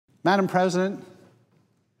Madam President,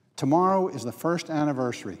 tomorrow is the first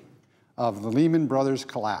anniversary of the Lehman Brothers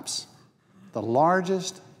collapse, the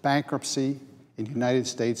largest bankruptcy in United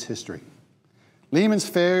States history. Lehman's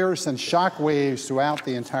failure sent shock waves throughout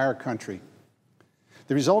the entire country.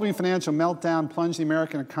 The resulting financial meltdown plunged the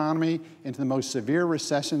American economy into the most severe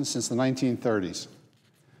recession since the 1930s.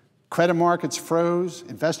 Credit markets froze,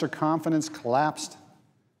 investor confidence collapsed,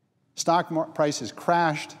 stock prices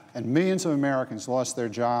crashed, and millions of Americans lost their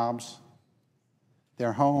jobs,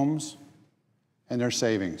 their homes, and their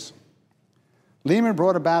savings. Lehman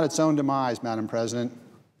brought about its own demise, Madam President.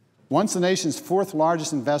 Once the nation's fourth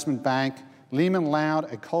largest investment bank, Lehman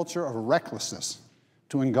allowed a culture of recklessness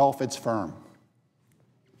to engulf its firm.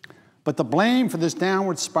 But the blame for this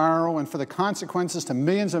downward spiral and for the consequences to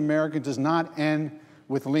millions of Americans does not end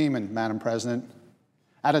with Lehman, Madam President.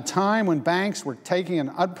 At a time when banks were taking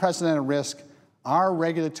an unprecedented risk, our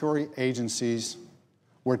regulatory agencies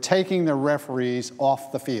were taking their referees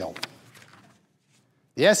off the field.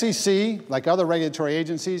 The SEC, like other regulatory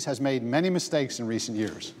agencies, has made many mistakes in recent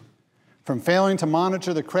years, from failing to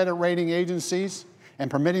monitor the credit rating agencies and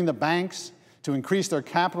permitting the banks to increase their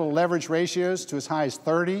capital leverage ratios to as high as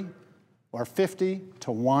 30 or 50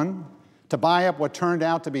 to 1, to buy up what turned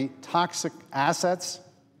out to be toxic assets,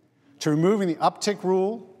 to removing the uptick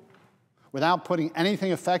rule without putting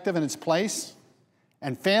anything effective in its place,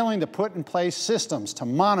 and failing to put in place systems to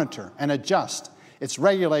monitor and adjust its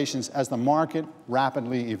regulations as the market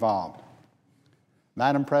rapidly evolved.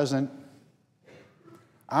 Madam President,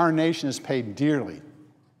 our nation has paid dearly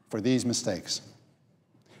for these mistakes.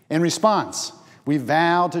 In response, we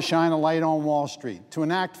vowed to shine a light on Wall Street, to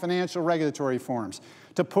enact financial regulatory reforms,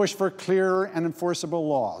 to push for clearer and enforceable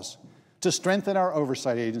laws, to strengthen our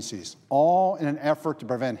oversight agencies, all in an effort to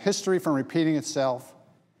prevent history from repeating itself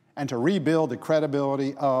and to rebuild the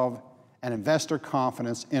credibility of and investor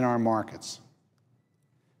confidence in our markets.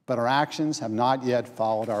 But our actions have not yet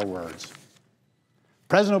followed our words.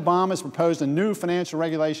 President Obama has proposed a new financial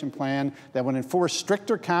regulation plan that would enforce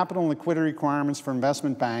stricter capital and liquidity requirements for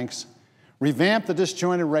investment banks, revamp the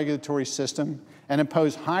disjointed regulatory system, and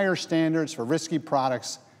impose higher standards for risky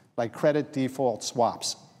products like credit default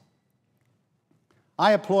swaps.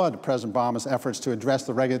 I applaud President Obama's efforts to address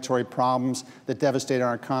the regulatory problems that devastate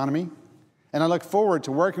our economy, and I look forward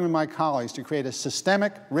to working with my colleagues to create a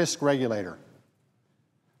systemic risk regulator,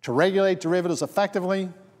 to regulate derivatives effectively,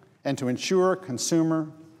 and to ensure consumer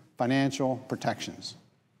financial protections.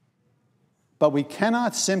 But we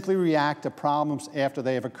cannot simply react to problems after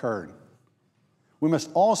they have occurred. We must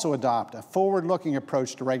also adopt a forward-looking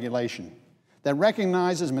approach to regulation that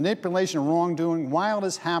recognizes manipulation and wrongdoing while it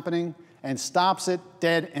is happening and stops it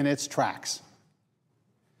dead in its tracks.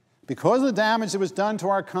 Because of the damage that was done to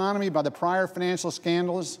our economy by the prior financial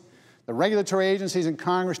scandals, the regulatory agencies in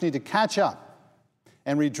Congress need to catch up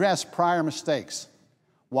and redress prior mistakes,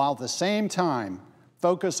 while at the same time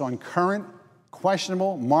focus on current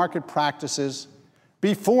questionable market practices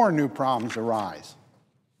before new problems arise.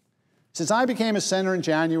 Since I became a senator in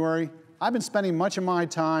January, I've been spending much of my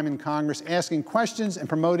time in Congress asking questions and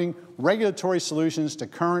promoting regulatory solutions to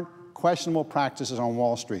current questionable practices on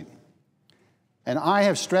Wall Street. And I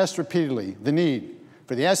have stressed repeatedly the need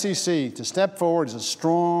for the SEC to step forward as a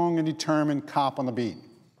strong and determined cop on the beat.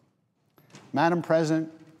 Madam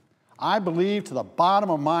President, I believe to the bottom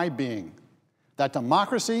of my being that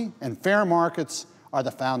democracy and fair markets are the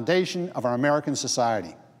foundation of our American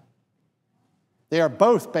society. They are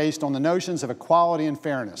both based on the notions of equality and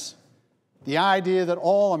fairness, the idea that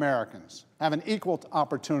all Americans have an equal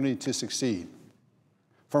opportunity to succeed.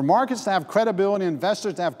 For markets to have credibility and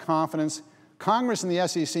investors to have confidence, Congress and the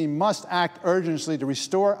SEC must act urgently to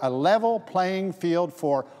restore a level playing field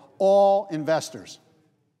for all investors.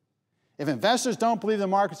 If investors don't believe the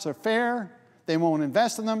markets are fair, they won't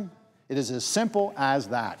invest in them. It is as simple as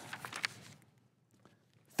that.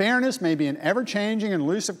 Fairness may be an ever-changing and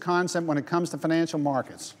elusive concept when it comes to financial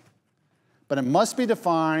markets, but it must be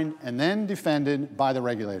defined and then defended by the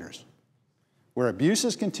regulators. Where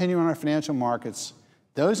abuses continue in our financial markets,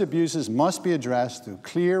 those abuses must be addressed through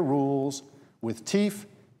clear rules with teeth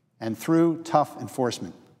and through tough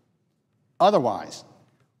enforcement. Otherwise,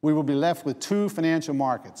 we will be left with two financial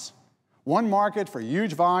markets. One market for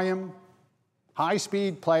huge volume,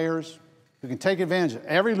 high-speed players who can take advantage of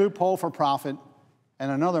every loophole for profit,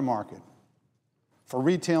 and another market for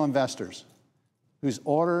retail investors whose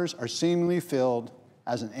orders are seemingly filled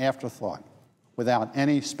as an afterthought without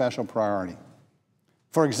any special priority.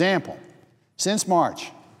 For example, since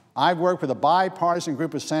March, I've worked with a bipartisan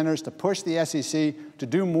group of senators to push the SEC to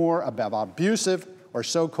do more about abusive or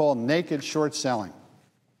so-called naked short selling.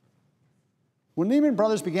 When Lehman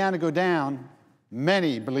Brothers began to go down,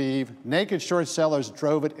 many believe naked short sellers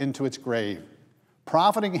drove it into its grave,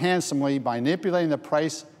 profiting handsomely by manipulating the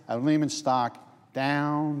price of Lehman stock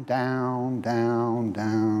down, down, down,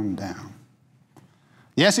 down, down.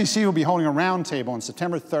 The SEC will be holding a roundtable on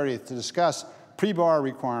September 30th to discuss pre-bar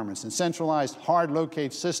requirements and centralized hard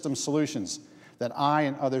locate system solutions that I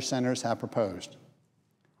and other senators have proposed.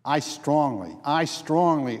 I strongly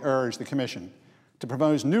urge the Commission to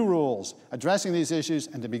propose new rules addressing these issues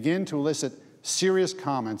and to begin to elicit serious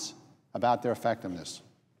comments about their effectiveness.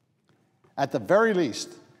 At the very least,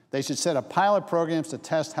 they should set up pilot programs to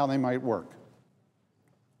test how they might work.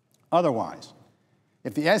 Otherwise,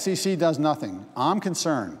 if the SEC does nothing, I'm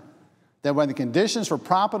concerned that when the conditions for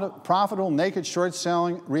profitable naked short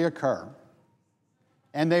selling reoccur,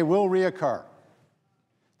 and they will reoccur,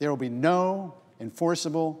 there will be no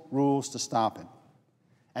enforceable rules to stop it.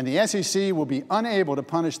 And the SEC will be unable to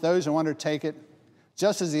punish those who undertake it,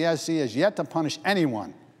 just as the SEC has yet to punish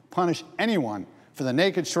anyone for the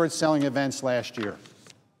naked short selling events last year.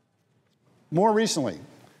 More recently,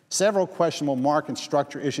 several questionable market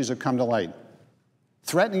structure issues have come to light,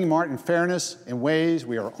 threatening market fairness in ways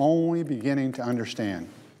we are only beginning to understand.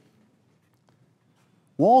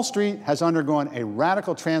 Wall Street has undergone a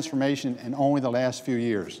radical transformation in only the last few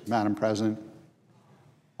years, Madam President.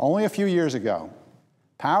 Only a few years ago,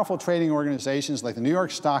 powerful trading organizations like the New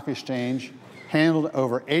York Stock Exchange handled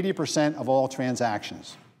over 80% of all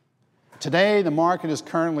transactions. Today, the market is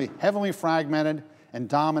currently heavily fragmented and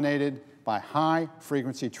dominated by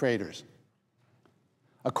high-frequency traders.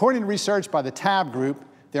 According to research by the TAB Group,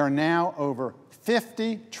 there are now over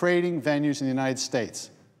 50 trading venues in the United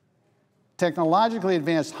States. Technologically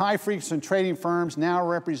advanced high-frequency trading firms now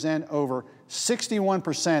represent over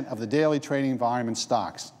 61% of the daily trading volume in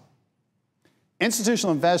stocks.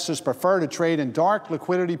 Institutional investors prefer to trade in dark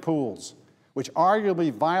liquidity pools, which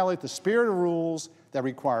arguably violate the spirit of rules that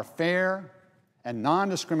require fair and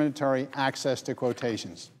non-discriminatory access to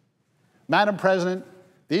quotations. Madam President,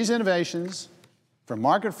 these innovations, from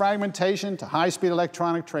market fragmentation to high-speed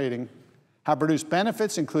electronic trading, have produced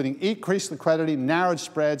benefits including increased liquidity, narrowed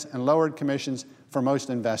spreads, and lowered commissions for most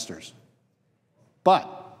investors. But,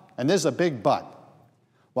 and this is a big but,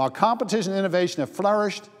 while competition and innovation have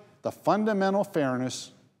flourished, the fundamental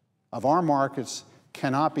fairness of our markets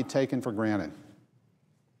cannot be taken for granted.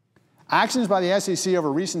 Actions by the SEC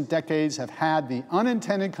over recent decades have had the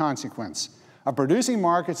unintended consequence of producing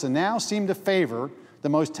markets that now seem to favor the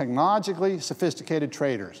most technologically sophisticated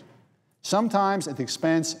traders, sometimes at the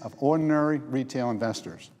expense of ordinary retail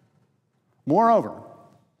investors. Moreover,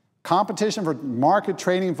 competition for market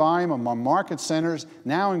trading volume among market centers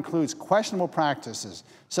now includes questionable practices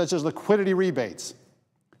such as liquidity rebates,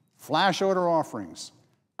 flash order offerings,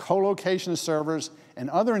 co-location of servers, and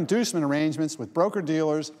other inducement arrangements with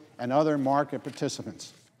broker-dealers and other market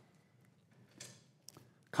participants.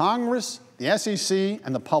 Congress, the SEC,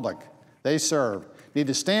 and the public they serve need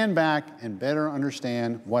to stand back and better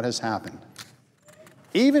understand what has happened.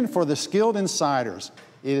 Even for the skilled insiders,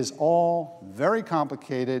 it is all very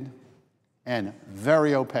complicated and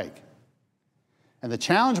very opaque. And the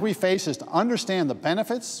challenge we face is to understand the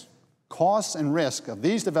benefits, costs, and risks of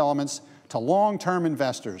these developments to long-term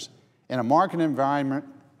investors in a market environment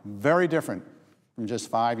very different from just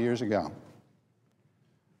 5 years ago.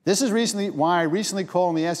 This is why I recently called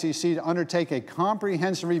on the SEC to undertake a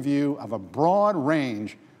comprehensive review of a broad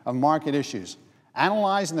range of market issues,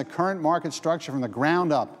 analyzing the current market structure from the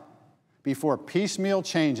ground up before piecemeal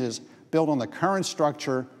changes built on the current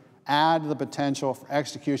structure add to the potential for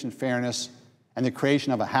execution fairness and the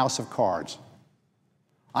creation of a house of cards.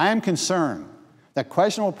 I am concerned that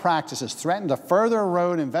questionable practices threaten to further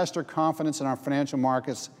erode investor confidence in our financial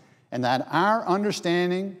markets and that our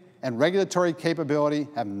understanding and regulatory capability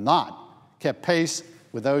have not kept pace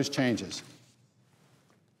with those changes.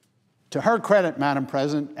 To her credit, Madam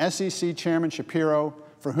President, SEC Chairman Shapiro,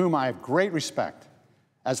 for whom I have great respect,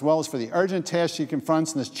 as well as for the urgent task she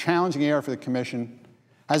confronts in this challenging era for the Commission,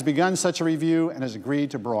 has begun such a review and has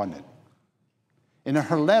agreed to broaden it. In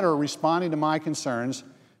her letter responding to my concerns,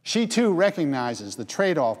 she too recognizes the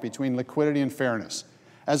trade-off between liquidity and fairness,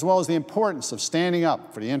 as well as the importance of standing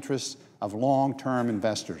up for the interests of long-term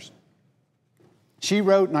investors. She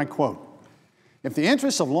wrote, and I quote, "If the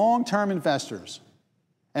interests of long-term investors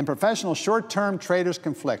and professional short-term traders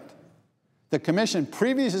conflict, the Commission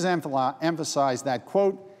previously has emphasized that,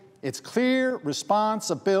 quote, its clear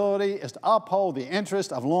responsibility is to uphold the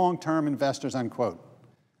interest of long-term investors," unquote.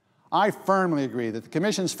 I firmly agree that the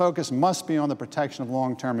Commission's focus must be on the protection of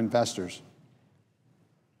long-term investors,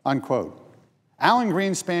 unquote. Alan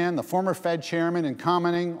Greenspan, the former Fed chairman, in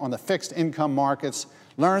commenting on the fixed income markets,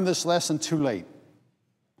 learned this lesson too late.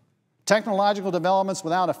 Technological developments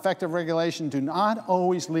without effective regulation do not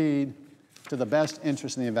always lead to the best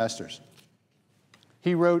interest in the investors.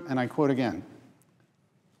 He wrote, and I quote again,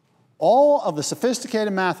 "All of the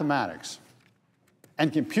sophisticated mathematics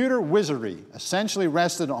and computer wizardry essentially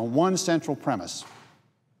rested on one central premise: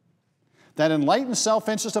 that enlightened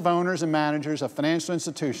self-interest of owners and managers of financial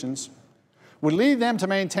institutions would lead them to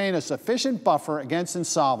maintain a sufficient buffer against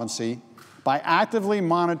insolvency by actively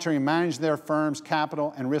monitoring and managing their firm's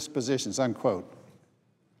capital and risk positions," unquote.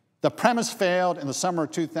 The premise failed in the summer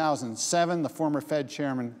of 2007, the former Fed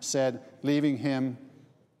chairman said, leaving him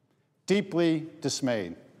deeply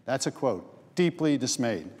dismayed. That's a quote, deeply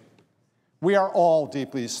dismayed. We are all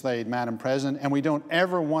deeply dismayed, Madam President, and we don't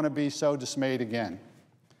ever want to be so dismayed again.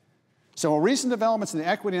 So recent developments in the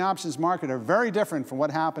equity and options market are very different from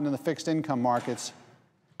what happened in the fixed income markets.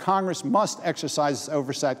 Congress must exercise its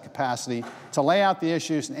oversight capacity to lay out the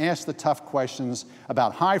issues and ask the tough questions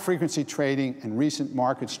about high-frequency trading and recent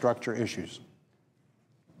market structure issues.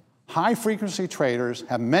 High-frequency traders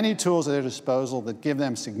have many tools at their disposal that give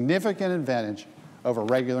them significant advantage over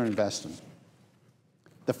regular investing.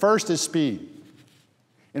 The first is speed.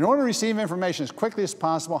 In order to receive information as quickly as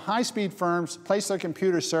possible, high-speed firms place their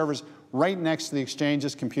computer servers right next to the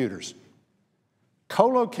exchange's computers.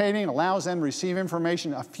 Co-locating allows them to receive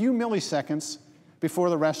information a few milliseconds before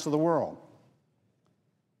the rest of the world.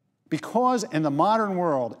 Because in the modern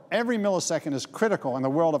world, every millisecond is critical in the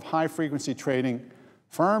world of high-frequency trading,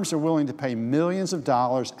 firms are willing to pay millions of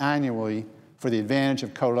dollars annually for the advantage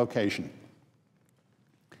of co-location.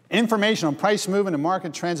 Information on price movement and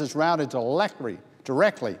market trends is routed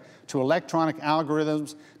directly to electronic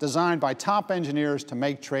algorithms designed by top engineers to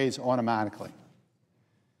make trades automatically.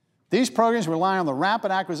 These programs rely on the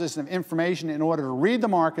rapid acquisition of information in order to read the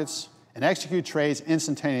markets and execute trades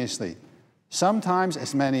instantaneously, sometimes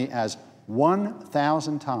as many as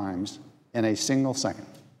 1,000 times in a single second.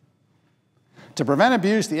 To prevent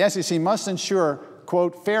abuse, the SEC must ensure,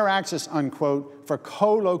 quote, fair access, unquote, for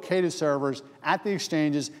co-located servers at the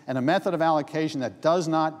exchanges and a method of allocation that does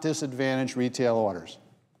not disadvantage retail orders.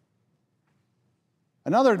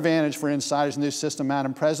 Another advantage for insiders in this system,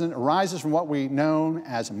 Madam President, arises from what we know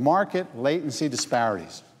as market latency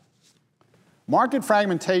disparities. Market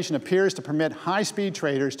fragmentation appears to permit high-speed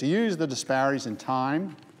traders to use the disparities in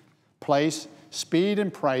time, place, speed,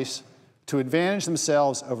 and price to advantage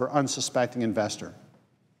themselves over unsuspecting investor.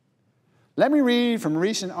 Let me read from a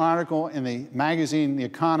recent article in the magazine The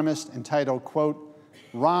Economist entitled, quote,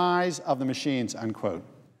 "Rise of the Machines," unquote.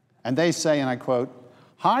 And they say, and I quote,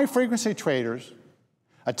 "High-frequency traders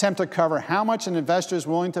attempt to cover how much an investor is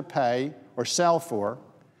willing to pay or sell for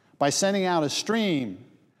by sending out a stream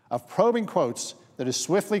of probing quotes that is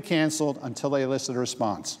swiftly canceled until they elicit a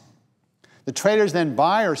response. The traders then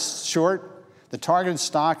buy or short the targeted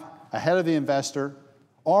stock ahead of the investor,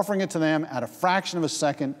 offering it to them at a fraction of a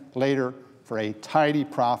second later for a tidy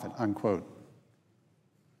profit," unquote.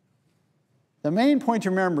 The main point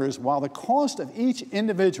to remember is while the cost of each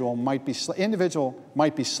individual might be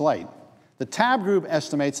slight, the Tab Group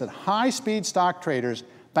estimates that high-speed stock traders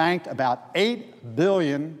banked about $8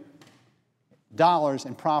 billion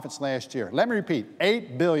in profits last year. Let me repeat,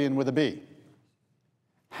 $8 billion with a B.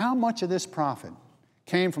 How much of this profit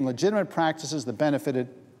came from legitimate practices that benefited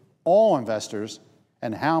all investors,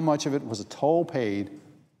 and how much of it was a toll paid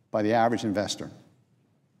by the average investor?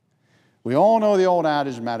 We all know the old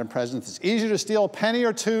adage, Madam President, it's easier to steal a penny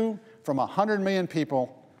or two from 100 million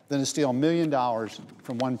people than to steal $1 million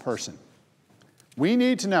from one person. We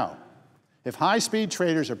need to know if high-speed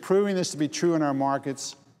traders are proving this to be true in our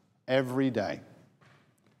markets every day.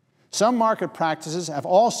 Some market practices have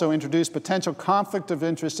also introduced potential conflict of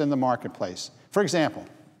interest in the marketplace. For example,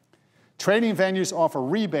 trading venues offer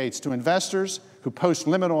rebates to investors who post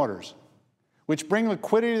limit orders, which bring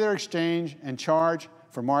liquidity to their exchange and charge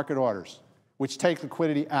for market orders, which take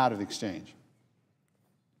liquidity out of the exchange.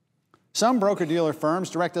 Some broker-dealer firms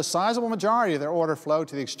direct a sizable majority of their order flow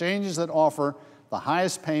to the exchanges that offer the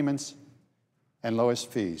highest payments and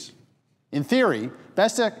lowest fees. In theory,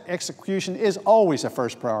 best execution is always a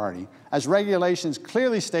first priority, as regulations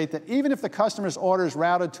clearly state that even if the customer's order is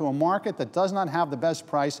routed to a market that does not have the best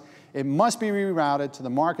price, it must be rerouted to the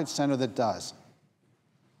market center that does.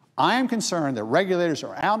 I am concerned that regulators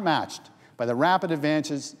are outmatched by the rapid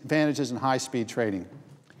advantages in high-speed trading.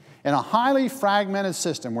 In a highly fragmented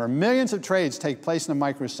system where millions of trades take place in a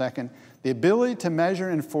microsecond, the ability to measure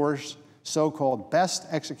and enforce so-called best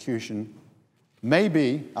execution may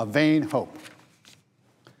be a vain hope.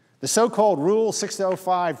 The so-called Rule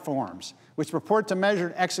 605 forms, which purport to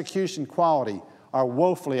measure execution quality, are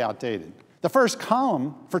woefully outdated. The first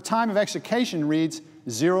column for time of execution reads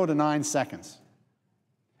 0 to 9 seconds.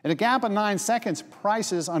 In a gap of 9 seconds,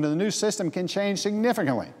 prices under the new system can change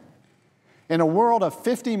significantly. In a world of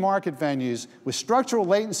 50 market venues with structural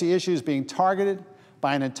latency issues being targeted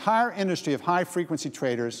by an entire industry of high-frequency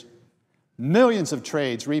traders, millions of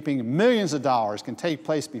trades reaping millions of dollars can take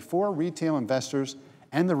place before retail investors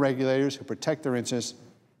and the regulators who protect their interests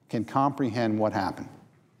can comprehend what happened.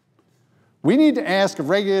 We need to ask if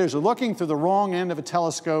regulators are looking through the wrong end of a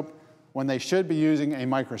telescope when they should be using a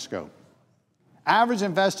microscope. Average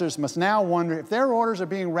investors must now wonder if their orders are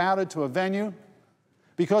being routed to a venue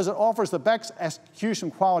because it offers the best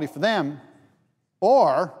execution quality for them,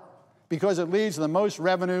 or because it leads to the most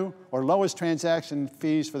revenue or lowest transaction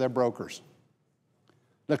fees for their brokers.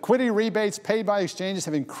 Liquidity rebates paid by exchanges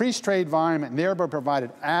have increased trade volume and thereby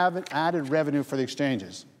provided added revenue for the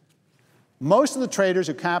exchanges. Most of the traders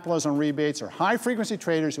who capitalize on rebates are high-frequency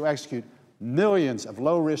traders who execute millions of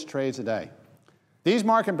low-risk trades a day. These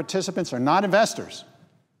market participants are not investors.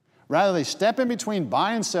 Rather, they step in between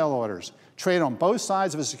buy and sell orders, trade on both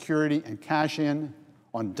sides of a security, and cash in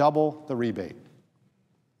on double the rebate.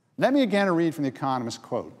 Let me again read from The Economist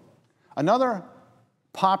quote. Another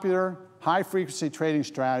popular high-frequency trading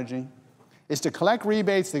strategy is to collect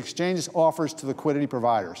rebates the exchanges offers to liquidity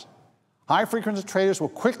providers. High-frequency traders will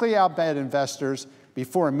quickly outbid investors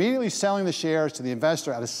before immediately selling the shares to the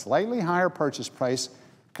investor at a slightly higher purchase price,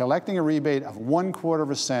 collecting a rebate of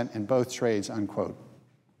 1/4 cent in both trades, unquote.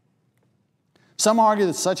 Some argue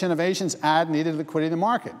that such innovations add needed liquidity in the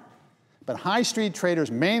market, but high street traders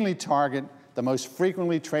mainly target the most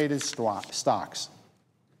frequently traded stocks.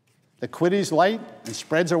 Liquidity is light and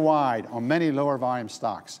spreads are wide on many lower volume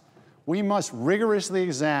stocks. We must rigorously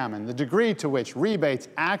examine the degree to which rebates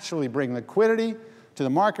actually bring liquidity to the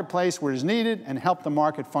marketplace where it is needed and help the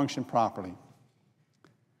market function properly.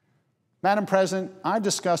 Madam President, I've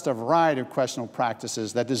discussed a variety of questionable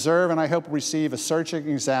practices that deserve and I hope receive a searching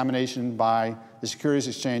examination by the Securities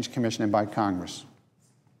Exchange Commission and by Congress.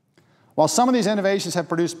 While some of these innovations have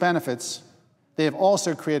produced benefits, they have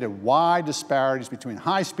also created wide disparities between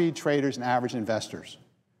high-speed traders and average investors.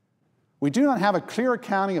 We do not have a clear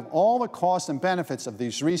accounting of all the costs and benefits of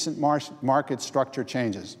these recent market structure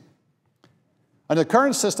changes. Under the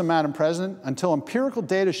current system, Madam President, until empirical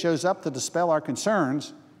data shows up to dispel our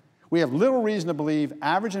concerns, we have little reason to believe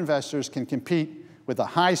average investors can compete with the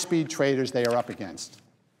high-speed traders they are up against.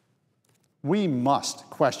 We must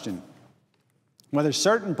question whether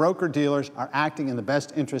certain broker-dealers are acting in the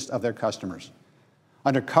best interest of their customers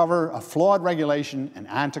under cover of flawed regulation and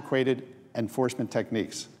antiquated enforcement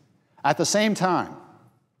techniques. At the same time,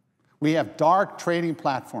 we have dark trading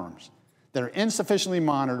platforms that are insufficiently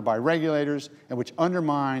monitored by regulators and which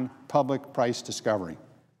undermine public price discovery.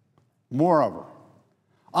 Moreover,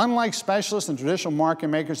 unlike specialists and traditional market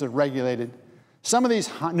makers that are regulated, some of these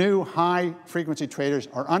new high-frequency traders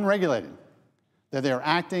are unregulated, that they are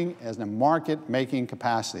acting as a market-making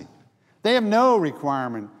capacity. They have no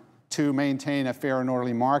requirement to maintain a fair and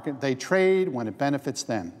orderly market. They trade when it benefits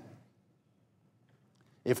them.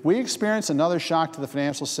 If we experience another shock to the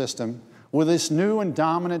financial system, will this new and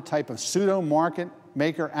dominant type of pseudo-market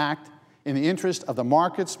maker act in the interest of the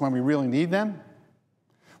markets when we really need them?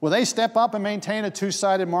 Will they step up and maintain a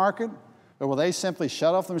two-sided market, or will they simply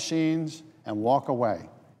shut off the machines and walk away?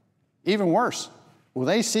 Even worse, will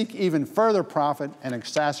they seek even further profit and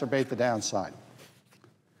exacerbate the downside?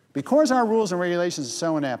 Because our rules and regulations are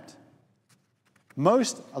so inept,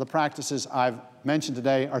 most of the practices I've mentioned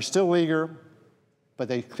today are still legal, but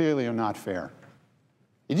they clearly are not fair.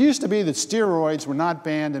 It used to be that steroids were not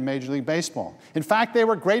banned in Major League Baseball. In fact, they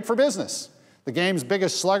were great for business. The game's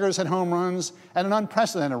biggest sluggers had home runs at an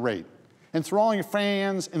unprecedented rate, enthralling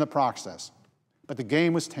fans in the process. But the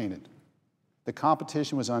game was tainted. The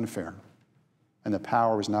competition was unfair, and the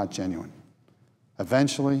power was not genuine.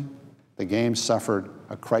 Eventually, the game suffered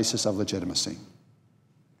a crisis of legitimacy.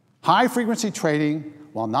 High-frequency trading,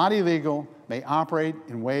 while not illegal, may operate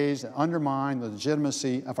in ways that undermine the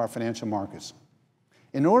legitimacy of our financial markets.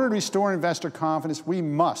 In order to restore investor confidence, we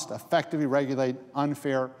must effectively regulate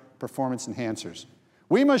unfair performance enhancers.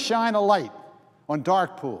 We must shine a light on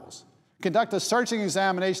dark pools, conduct a searching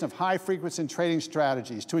examination of high-frequency trading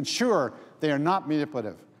strategies to ensure they are not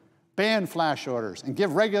manipulative, ban flash orders, and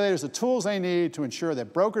give regulators the tools they need to ensure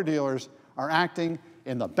that broker-dealers are acting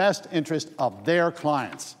in the best interest of their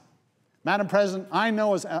clients. Madam President, I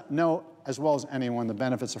know as well as anyone the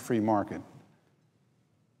benefits of free market.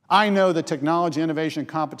 I know that technology, innovation, and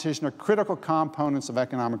competition are critical components of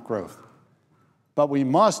economic growth. But we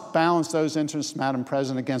must balance those interests, Madam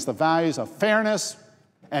President, against the values of fairness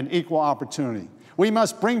and equal opportunity. We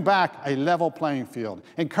must bring back a level playing field,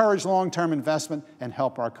 encourage long-term investment, and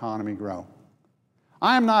help our economy grow.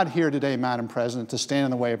 I am not here today, Madam President, to stand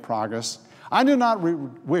in the way of progress. I do not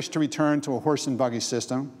wish to return to a horse and buggy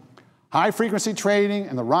system. High-frequency trading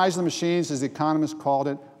and the rise of the machines, as the economists called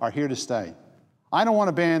it, are here to stay. I don't want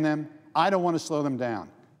to ban them. I don't want to slow them down.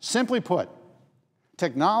 Simply put,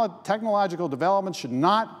 technological development should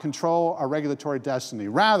not control our regulatory destiny.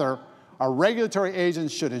 Rather, our regulatory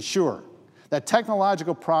agents should ensure that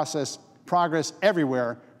technological progress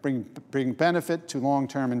everywhere bring benefit to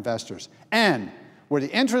long-term investors. And where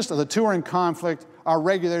the interests of the two are in conflict, our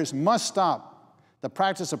regulators must stop the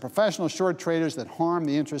practice of professional short traders that harm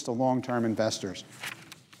the interest of long-term investors.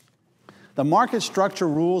 The market structure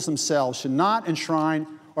rules themselves should not enshrine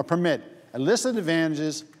or permit illicit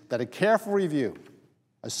advantages that a careful review,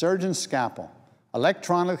 a surgeon's scalpel,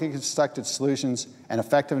 electronically constructed solutions, and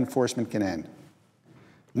effective enforcement can end.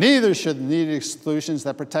 Neither should the needed solutions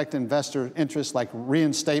that protect investor interests, like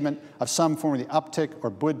reinstatement of some form of the uptick or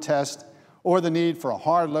BUD test, or the need for a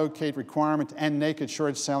hard locate requirement to end naked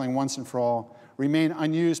short selling once and for all, remain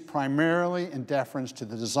unused primarily in deference to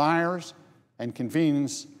the desires and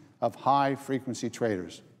convenience of high-frequency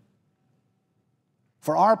traders.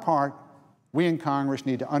 For our part, we in Congress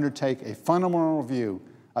need to undertake a fundamental review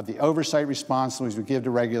of the oversight responsibilities we give to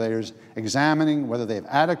regulators, examining whether they have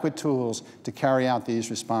adequate tools to carry out these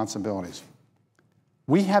responsibilities.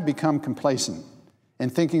 We have become complacent in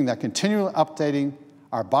thinking that continually updating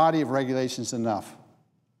our body of regulations is enough,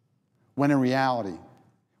 when in reality,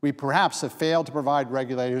 we perhaps have failed to provide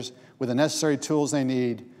regulators with the necessary tools they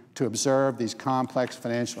need to observe these complex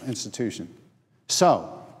financial institutions.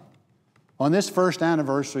 So, on this first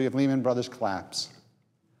anniversary of Lehman Brothers' collapse,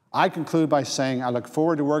 I conclude by saying I look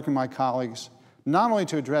forward to working with my colleagues not only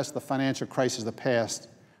to address the financial crisis of the past,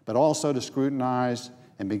 but also to scrutinize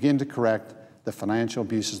and begin to correct the financial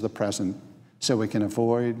abuses of the present so we can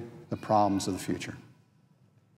avoid the problems of the future.